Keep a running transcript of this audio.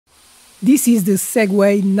This is the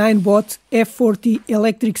Segway Ninebot F40E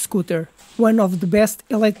electric scooter, one of the best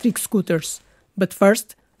electric scooters. But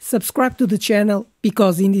first, subscribe to the channel,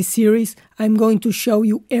 because in this series I'm going to show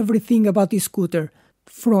you everything about this scooter,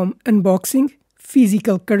 from unboxing,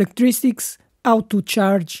 physical characteristics, how to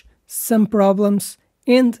charge, some problems,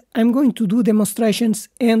 and I'm going to do demonstrations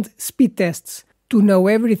and speed tests to know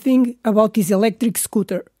everything about this electric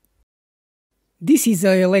scooter. This is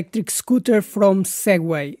an electric scooter from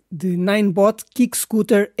Segway, the Ninebot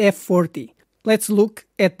KickScooter F40E. Let's look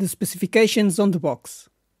at the specifications on the box.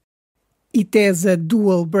 It has a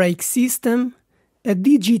dual brake system, a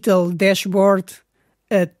digital dashboard,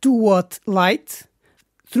 a 2-watt light,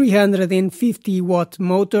 350-watt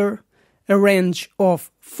motor, a range of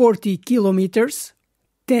 40 kilometers,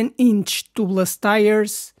 10-inch tubeless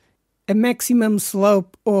tires, a maximum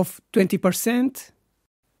slope of 20%,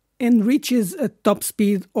 and reaches a top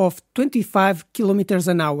speed of 25 kilometers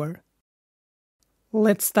an hour.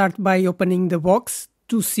 Let's start by opening the box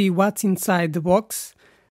to see what's inside the box.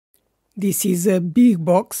 This is a big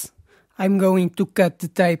box. I'm going to cut the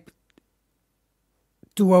tape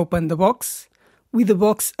to open the box. With the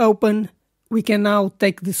box open, we can now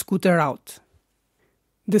take the scooter out.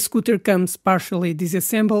 The scooter comes partially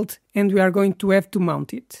disassembled and we are going to have to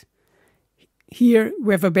mount it. Here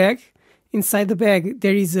we have a bag. Inside the bag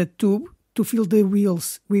there is a tube to fill the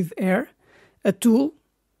wheels with air, a tool,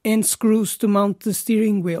 and screws to mount the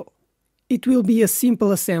steering wheel. It will be a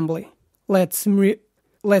simple assembly. Let's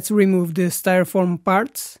remove the styrofoam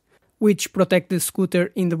parts, which protect the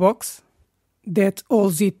scooter in the box, that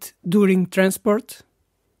holds it during transport.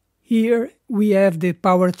 Here we have the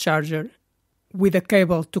power charger, with a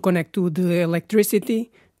cable to connect to the electricity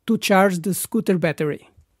to charge the scooter battery.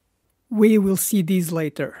 We will see this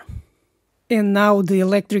later. And now the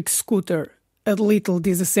electric scooter, a little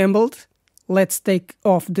disassembled. Let's take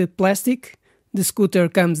off the plastic. The scooter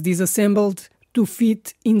comes disassembled to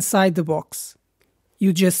fit inside the box.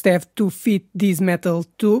 You just have to fit this metal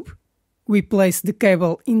tube. We place the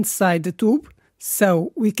cable inside the tube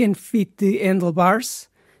so we can fit the handlebars,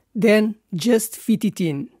 then just fit it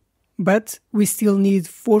in. But we still need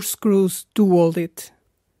 4 screws to hold it.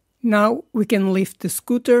 Now we can lift the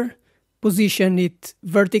scooter, position it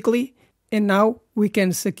vertically, and now we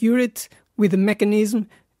can secure it with a mechanism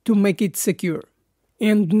to make it secure.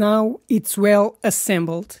 And now it's well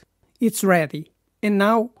assembled. It's ready. And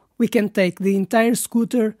now we can take the entire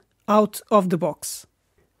scooter out of the box.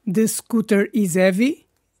 The scooter is heavy.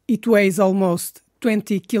 It weighs almost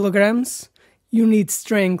 20 kilograms. You need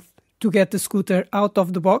strength to get the scooter out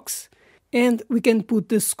of the box. And we can put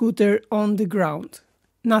the scooter on the ground.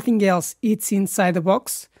 Nothing else is inside the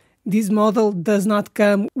box. This model does not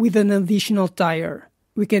come with an additional tire.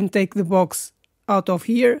 We can take the box out of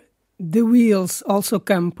here. The wheels also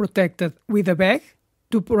come protected with a bag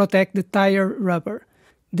to protect the tire rubber.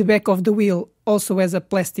 The back of the wheel also has a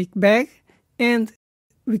plastic bag, and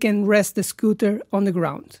we can rest the scooter on the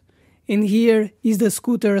ground. And here is the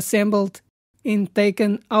scooter assembled and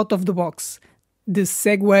taken out of the box. The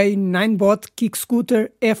Segway Ninebot KickScooter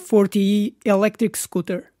F40E electric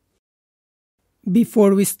scooter.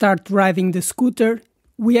 Before we start riding the scooter,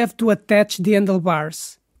 we have to attach the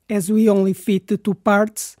handlebars. As we only fit the 2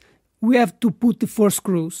 parts, we have to put the 4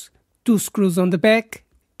 screws. 2 screws on the back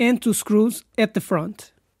and 2 screws at the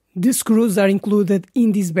front. The screws are included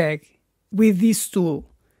in this bag, with this tool.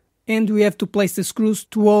 And we have to place the screws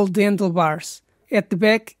to hold the handlebars, at the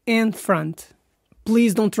back and front.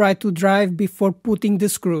 Please don't try to drive before putting the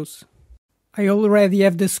screws. I already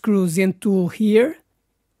have the screws and tool here.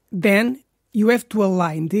 Then you have to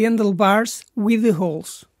align the handlebars with the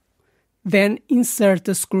holes. Then insert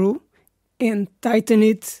a screw and tighten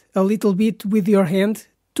it a little bit with your hand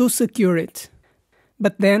to secure it.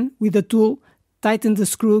 But then, with the tool, tighten the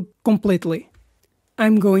screw completely.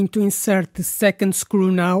 I'm going to insert the second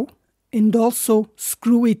screw now, and also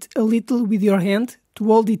screw it a little with your hand to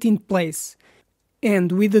hold it in place.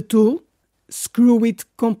 And with the tool, screw it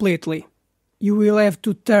completely. You will have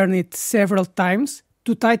to turn it several times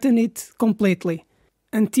to tighten it completely,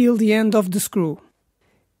 until the end of the screw.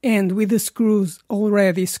 And with the screws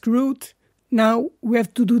already screwed, now we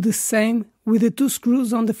have to do the same with the 2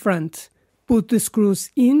 screws on the front. Put the screws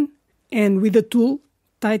in, and with the tool,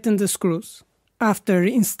 tighten the screws. After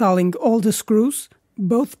installing all the screws,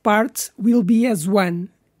 both parts will be as one,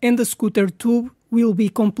 and the scooter tube will be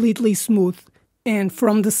completely smooth, and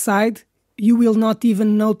from the side you will not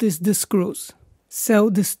even notice the screws. So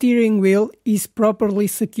the steering wheel is properly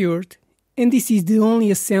secured, and this is the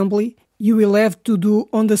only assembly you will have to do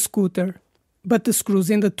on the scooter. But the screws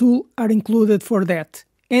and the tool are included for that,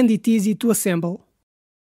 and it's easy to assemble.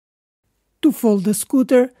 To fold the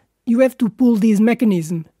scooter, you have to pull this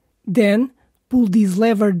mechanism. Then, pull this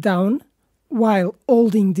lever down while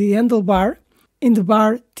holding the handlebar, and the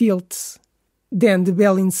bar tilts. Then the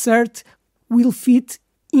bell insert will fit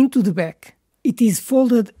into the back. It is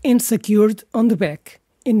folded and secured on the back.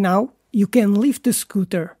 And now you can lift the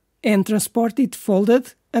scooter and transport it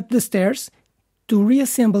folded up the stairs. To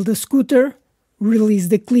reassemble the scooter, release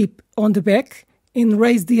the clip on the back and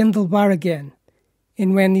raise the handlebar again.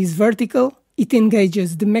 And when it is vertical, it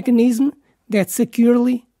engages the mechanism that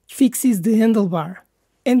securely fixes the handlebar,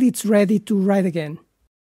 and it's ready to ride again.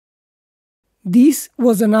 This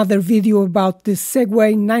was another video about the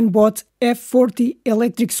Segway Ninebot F40E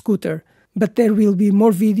electric scooter, but there will be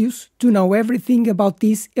more videos to know everything about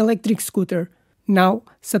this electric scooter. Now,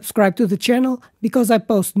 subscribe to the channel because I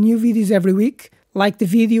post new videos every week, like the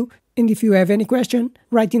video, and if you have any question,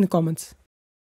 write in the comments.